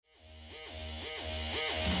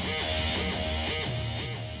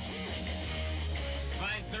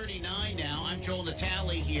9 now. I'm Joel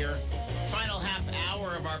Natale here. Final half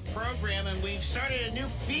hour of our program, and we've started a new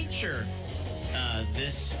feature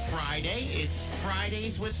this Friday. It's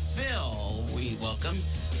Fridays with Phil. We welcome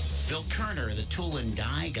Phil Kerner, the tool and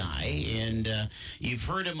die guy, and you've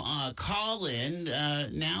heard him call in.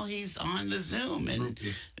 Now he's on the Zoom. And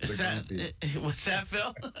what's that,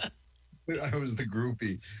 Phil? I was the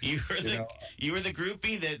groupie. You were the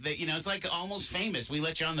groupie that it's like Almost Famous. We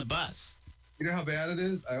let you on the bus. You know how bad it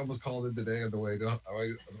is? I almost called in today on the way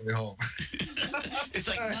home. It's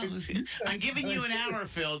like, no, I'm giving you an hour,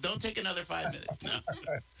 Phil. Don't take another 5 minutes.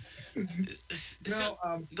 No.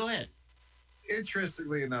 Go ahead.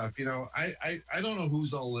 Interestingly enough, I don't know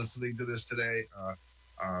who's all listening to this today.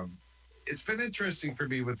 It's been interesting for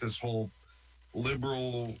me with this whole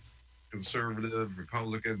liberal, conservative,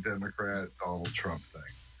 Republican, Democrat, Donald Trump thing.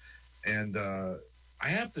 And I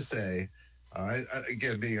have to say,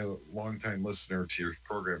 again, being a longtime listener to your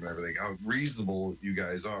program and everything, how reasonable you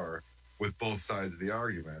guys are with both sides of the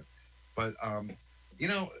argument. But,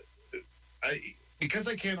 because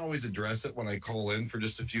I can't always address it when I call in for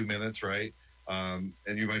just a few minutes, right? And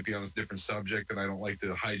you might be on a different subject, and I don't like to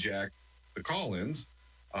hijack the call-ins.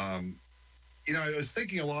 I was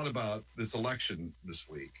thinking a lot about this election this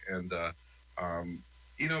week, and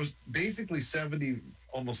basically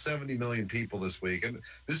almost 70 million people this week, and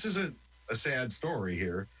this isn't a sad story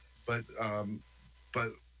here, but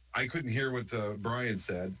I couldn't hear what Brian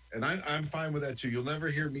said, and I'm fine with that too. You'll never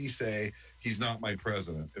hear me say he's not my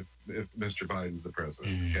president if Mr. Biden's the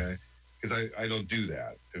president, okay? Because I don't do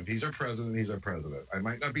that. If he's our president, he's our president. I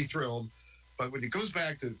might not be thrilled, but when it goes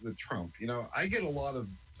back to the Trump, I get a lot of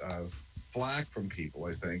flack from people,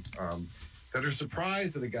 I think, that are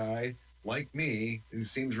surprised that a guy like me, who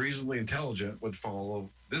seems reasonably intelligent, would follow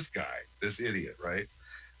this guy, this idiot, right?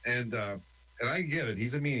 And I get it.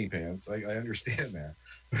 He's a meanie pants. I understand that.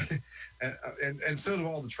 and so do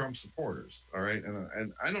all the Trump supporters, all right?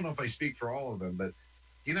 And I don't know if I speak for all of them, but,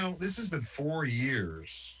 this has been 4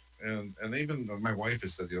 years. And even my wife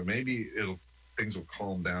has said, maybe things will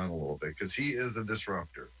calm down a little bit because he is a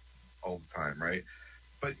disruptor all the time, right?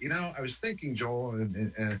 But, I was thinking, Joel,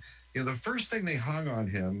 and the first thing they hung on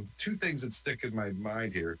him, two things that stick in my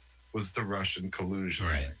mind here, was the Russian collusion.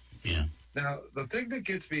 Right, yeah. Now, the thing that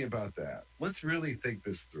gets me about that, let's really think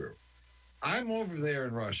this through. I'm over there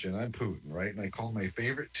in Russia, and I'm Putin, right? And I call my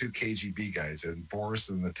favorite two KGB guys in, Boris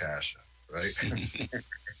and Natasha, right?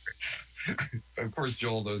 Of course,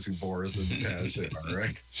 Joel knows who Boris and Natasha are,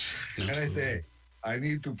 right? And I say, I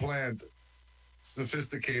need to plant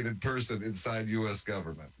sophisticated person inside U.S.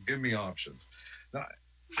 government. Give me options. Now,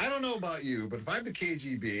 I don't know about you, but if I'm the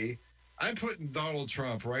KGB, I'm putting Donald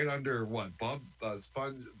Trump right under what?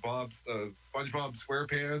 SpongeBob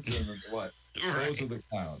SquarePants and what? Right. Those are the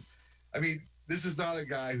clown. I mean, this is not a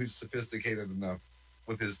guy who's sophisticated enough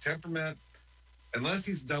with his temperament, unless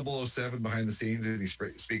he's 007 behind the scenes and he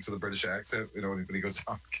speaks with a British accent, when he goes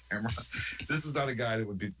off the camera. This is not a guy that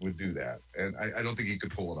would do that. And I don't think he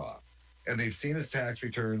could pull it off. And they've seen his tax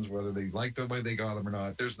returns, whether they liked the way they got him or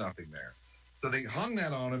not, there's nothing there. So they hung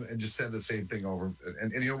that on him and just said the same thing over.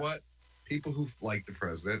 And you know what? People who like the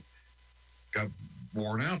president got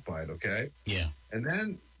worn out by it, okay? Yeah. And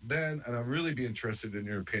then, and I'll really be interested in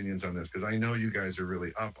your opinions on this, because I know you guys are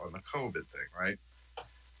really up on the COVID thing, right?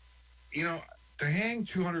 To hang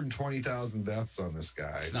 220,000 deaths on this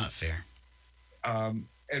guy. It's not fair. And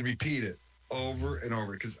repeat it over and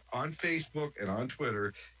over. Because on Facebook and on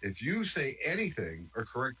Twitter, if you say anything or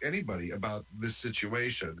correct anybody about this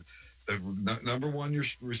situation, the number one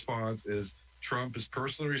response is Trump is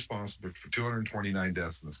personally responsible for 229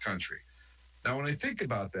 deaths in this country. Now, when I think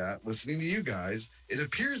about that, listening to you guys, it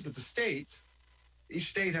appears that each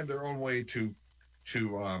state had their own way to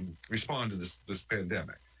respond to this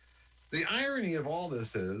pandemic. The irony of all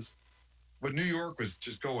this is, when New York was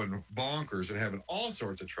just going bonkers and having all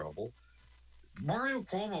sorts of trouble, Mario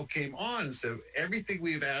Cuomo came on and said, everything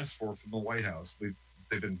we've asked for from the White House,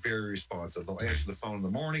 they've been very responsive. They'll answer the phone in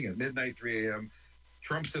the morning, at midnight, 3 a.m.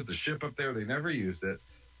 Trump sent the ship up there. They never used it.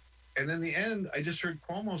 And in the end, I just heard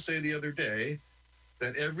Cuomo say the other day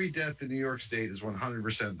that every death in New York State is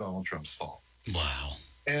 100% Donald Trump's fault. Wow.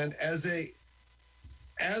 And as a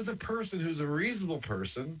person who's a reasonable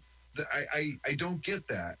person, I don't get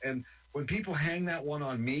that. And when people hang that one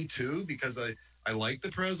on me too, because I like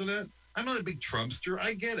the president, I'm not a big Trumpster.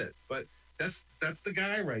 I get it. But that's the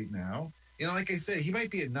guy right now. Like I say, he might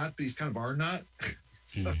be a nut, but he's kind of our nut.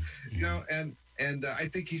 So, and I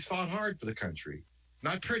think he's fought hard for the country.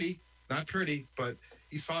 Not pretty, but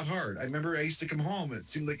he's fought hard. I remember I used to come home. It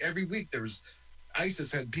seemed like every week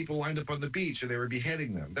ISIS had people lined up on the beach and they were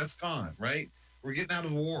beheading them. That's gone, right? We're getting out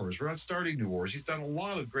of wars. We're not starting new wars. He's done a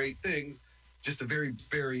lot of great things. Just a very,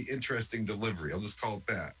 very interesting delivery. I'll just call it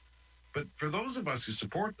that. But for those of us who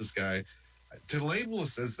support this guy, to label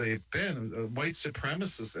us as they've been, white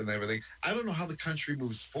supremacists and everything, I don't know how the country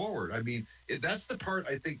moves forward. I mean, that's the part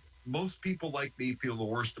I think most people like me feel the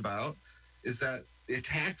worst about, is that the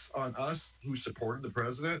attacks on us who supported the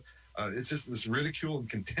president, it's just this ridicule and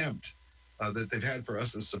contempt that they've had for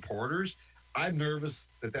us as supporters. I'm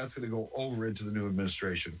nervous that that's going to go over into the new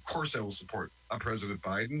administration. Of course, I will support President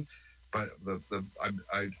Biden, but I'm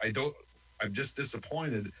just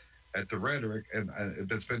disappointed at the rhetoric and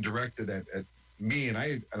that's been directed at me, and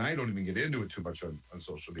I don't even get into it too much on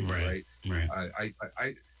social media, right?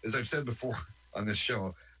 I as I've said before on this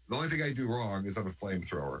show, the only thing I do wrong is I'm a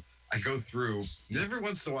flamethrower. I go through every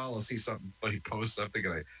once in a while. I'll see somebody post something,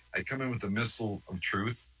 and I come in with a missile of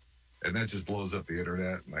truth, and that just blows up the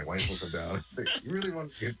internet. And my wife will come down and say, "You really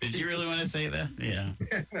want to?" Did you really want to say that? Yeah.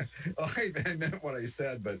 Well, I meant what I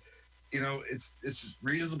said, but it's just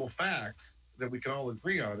reasonable facts that we can all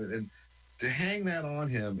agree on it, and to hang that on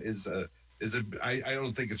him I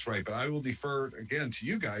don't think it's right. But I will defer again to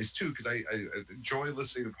you guys too, because I enjoy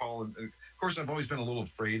listening to Paul, and of course I've always been a little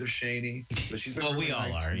afraid of Shani, but she's been we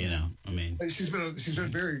all are, I mean, she's been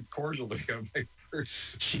very cordial to me on my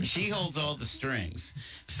first. She holds all the strings,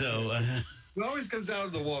 so. It always comes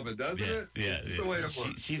down to the woman, doesn't it? Yeah, it's the way it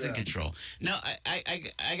works. She's in control. No,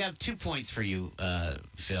 I got 2 points for you,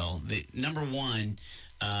 Phil. Number one,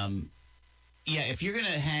 if you're going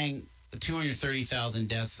to hang 230,000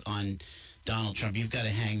 deaths on Donald Trump, you've got to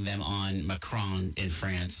hang them on Macron in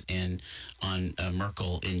France and on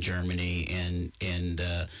Merkel in Germany and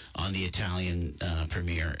on the Italian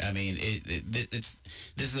premier. I mean, this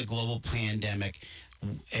is a global pandemic.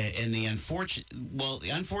 And the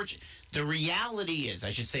reality is, I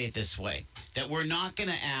should say it this way, that we're not going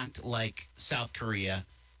to act like South Korea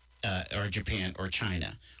or Japan or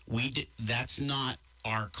China. That's not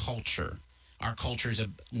our culture. Our culture is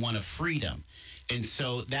one of freedom. And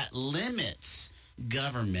so that limits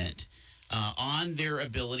government on their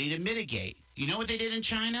ability to mitigate. You know what they did in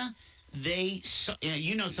China?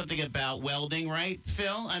 You know something about welding, right,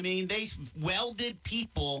 Phil? I mean, they welded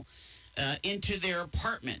people into their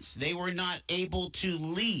apartments. They were not able to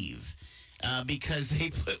leave because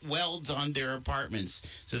they put welds on their apartments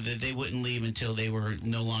so that they wouldn't leave until they were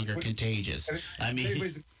no longer contagious. I mean,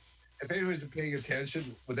 if anybody's paying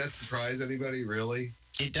attention, would that surprise anybody, really?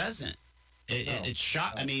 It doesn't. It's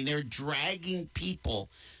shock. I mean, they're dragging people,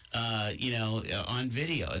 on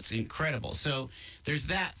video. It's incredible. So there's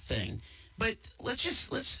that thing. But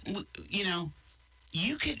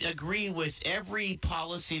you could agree with every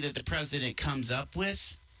policy that the president comes up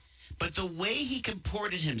with, but the way he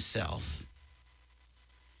comported himself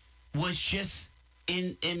was just,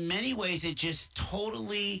 in many ways, it just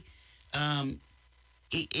totally,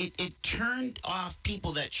 it turned off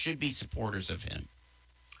people that should be supporters of him.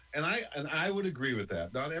 And I would agree with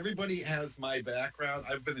that. Not everybody has my background.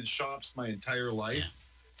 I've been in shops my entire life,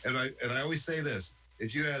 and I always say this: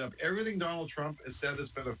 if you add up everything Donald Trump has said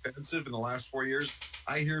that's been offensive in the last 4 years,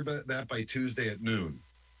 I hear about that by Tuesday at noon.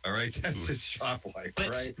 All right, that's his shop life,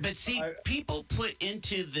 right? But see, people put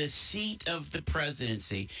into the seat of the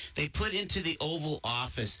presidency, they put into the Oval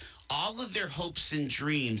Office all of their hopes and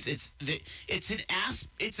dreams. It's an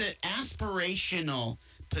aspirational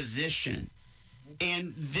position.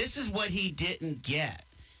 And this is what he didn't get,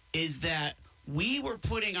 is that we were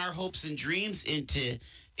putting our hopes and dreams into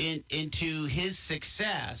his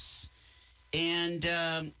success. And,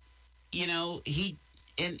 he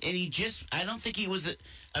just, I don't think he was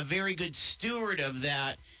a very good steward of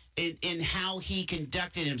that in how he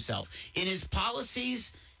conducted himself. In his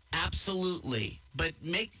policies, absolutely. But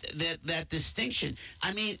make that distinction.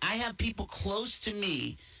 I mean, I have people close to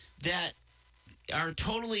me that are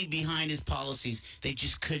totally behind his policies. They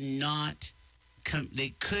just could not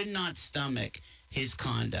stomach his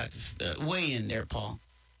conduct. Weigh in there, Paul.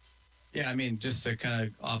 Yeah, I mean, just to kind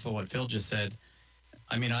of off of what Phil just said,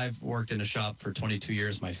 I mean, I've worked in a shop for 22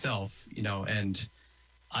 years myself, and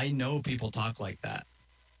I know people talk like that,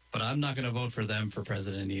 but I'm not going to vote for them for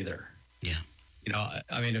president either. Yeah.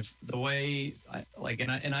 I mean, if the way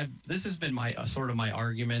this has been my sort of my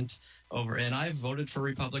argument over, and I've voted for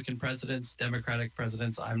Republican presidents, Democratic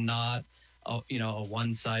presidents. I'm not, a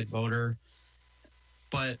one-side voter,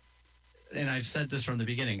 and I've said this from the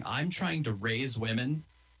beginning, I'm trying to raise women.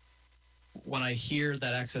 When I hear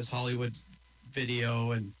that Access Hollywood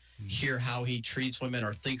video and hear how he treats women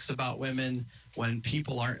or thinks about women when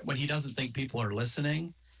he doesn't think people are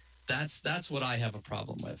listening, that's what I have a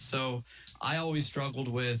problem with. So I always struggled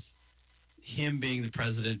with him being the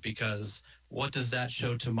president because what does that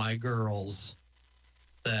show to my girls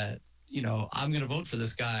that, I'm going to vote for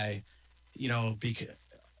this guy, because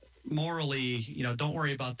morally, don't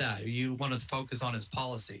worry about that. You want to focus on his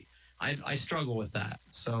policy. I struggle with that.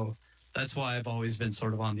 So that's why I've always been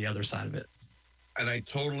sort of on the other side of it. And I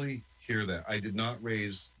totally hear that. I did not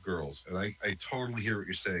raise girls, and I totally hear what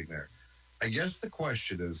you're saying there. I guess the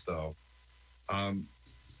question is, though,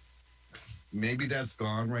 maybe that's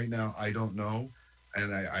gone right now. I don't know,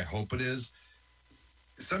 and I hope it is.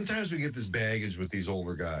 Sometimes we get this baggage with these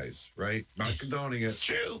older guys, right? Not condoning it. It's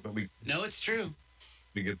true. But it's true.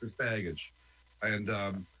 We get this baggage. And,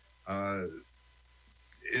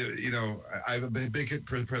 I'm a big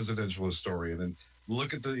presidential historian, and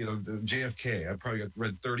look at the JFK. I probably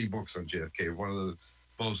read 30 books on JFK, one of the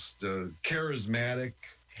most charismatic,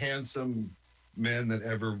 handsome men that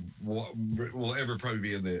ever will ever probably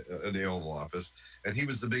be in the Oval Office. And he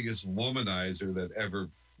was the biggest womanizer that ever,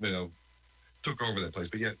 took over that place.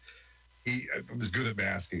 But yet he was good at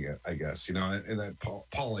masking it, I guess, and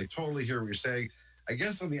Paul, I totally hear what you're saying. I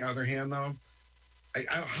guess on the other hand, though,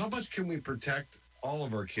 how much can we protect all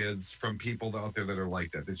of our kids from people out there that are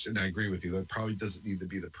like that? And I agree with you. That probably doesn't need to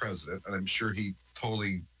be the president. And I'm sure he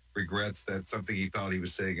totally regrets that something he thought he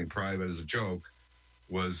was saying in private as a joke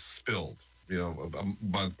was spilled, a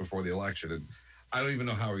month before the election. And I don't even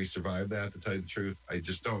know how he survived that, to tell you the truth. I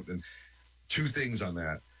just don't. And two things on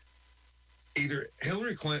that. Either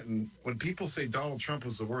Hillary Clinton, when people say Donald Trump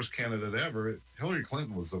was the worst candidate ever, Hillary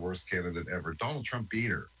Clinton was the worst candidate ever. Donald Trump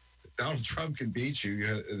beat her. If Donald Trump can beat you,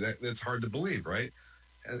 that's hard to believe, right?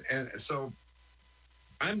 And so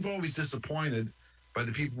I'm always disappointed by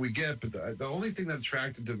the people we get, but the only thing that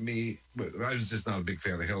attracted to me, I was just not a big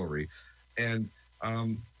fan of Hillary, and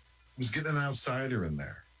was getting an outsider in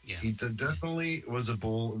there. Yeah. He definitely was a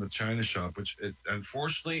bull in the china shop, which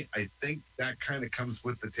unfortunately, I think that kind of comes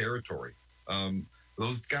with the territory.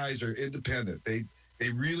 Those guys are independent. They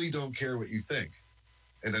really don't care what you think.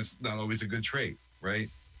 And that's not always a good trait, right?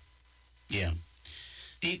 Yeah.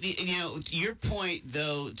 Your point,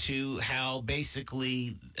 though, to how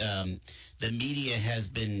basically the media has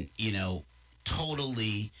been,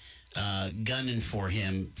 totally gunning for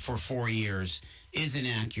him for 4 years is an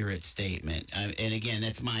accurate statement. And again,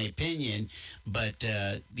 that's my opinion. But,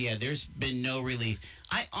 there's been no relief.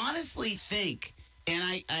 I honestly think,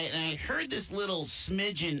 and I heard this little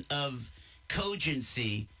smidgen of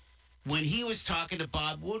cogency when he was talking to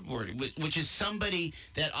Bob Woodward, which is somebody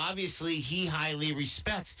that obviously he highly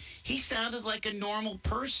respects. He sounded like a normal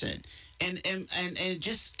person, and it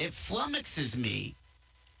flummoxes me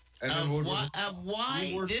of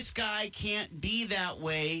why this guy can't be that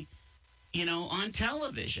way, on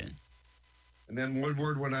television. And then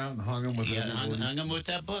Woodward went out and hung him with hung him with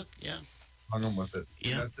that book. Yeah. Hung him with it.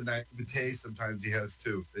 Yeah. And that's the naivete sometimes he has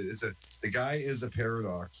too. The guy is a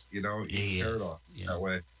paradox, he's a paradox that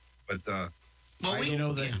way. But go ahead.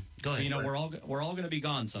 We're all going to be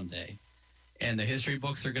gone someday, and the history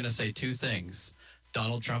books are going to say two things: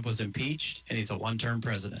 Donald Trump was impeached, and he's a one-term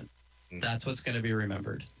president. That's what's going to be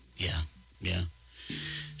remembered. Yeah.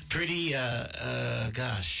 Pretty.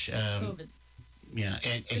 COVID. Yeah,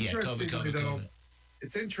 and COVID.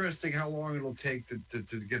 It's interesting how long it'll take to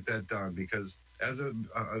get that done, because as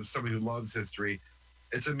somebody who loves history,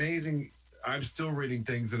 it's amazing. I'm still reading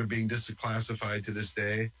things that are being declassified to this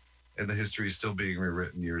day, and the history is still being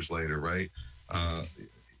rewritten years later, right?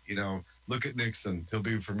 Look at Nixon. He'll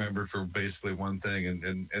be remembered for basically one thing,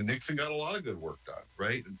 and Nixon got a lot of good work done,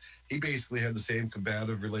 right? And he basically had the same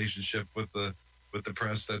combative relationship with the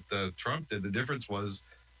press that Trump did. The difference was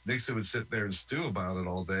Nixon would sit there and stew about it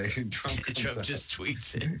all day, and Trump just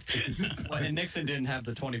tweets it. Well, and Nixon didn't have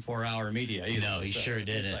the 24-hour media either. No, he sure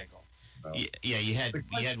didn't. No. Yeah, you had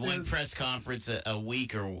one press conference a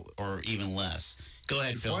week or even less. Go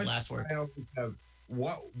ahead, Phil. Last word.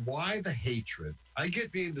 Why the hatred? I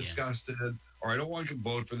get being disgusted, or I don't want to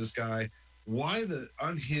vote for this guy. Why the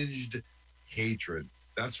unhinged hatred?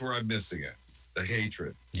 That's where I'm missing it. The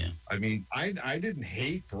hatred. Yeah. I mean, I didn't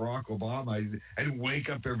hate Barack Obama. I didn't wake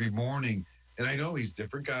up every morning, and I know he's a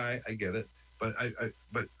different guy. I get it, but I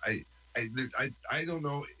don't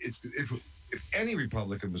know. If any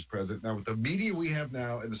Republican was president now, with the media we have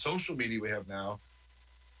now and the social media we have now,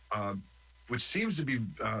 which seems to be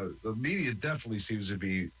the media definitely seems to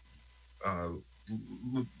be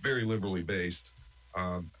very liberally based.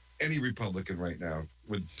 Any Republican right now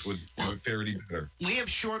fare any better. We have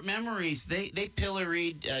short memories. They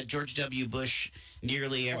pilloried George W. Bush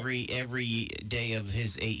nearly every day of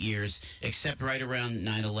his 8 years, except right around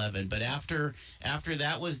 9/11. But after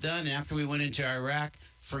that was done, after we went into Iraq,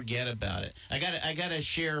 forget about it. I got to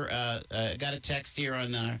share. Got a text here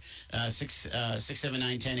on the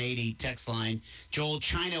 679-1080 text line. Joel,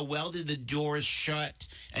 China welded the doors shut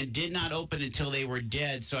and did not open until they were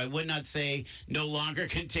dead. So I would not say no longer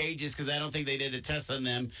contagious because I don't think they did a test on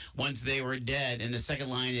them once they were dead. And the second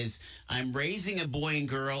line is, I'm raising a boy and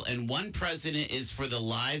girl, and one president is for the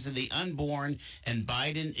lives of the unborn, and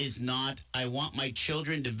Biden is not. I want my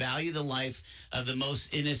children to value the life of the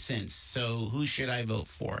most innocent. So who should I vote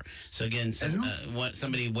for? So again,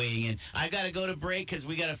 somebody weighing in. I got to go to break because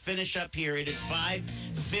we got to finish up here. It is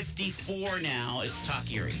 5:54 now. It's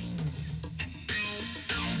Talk Erie.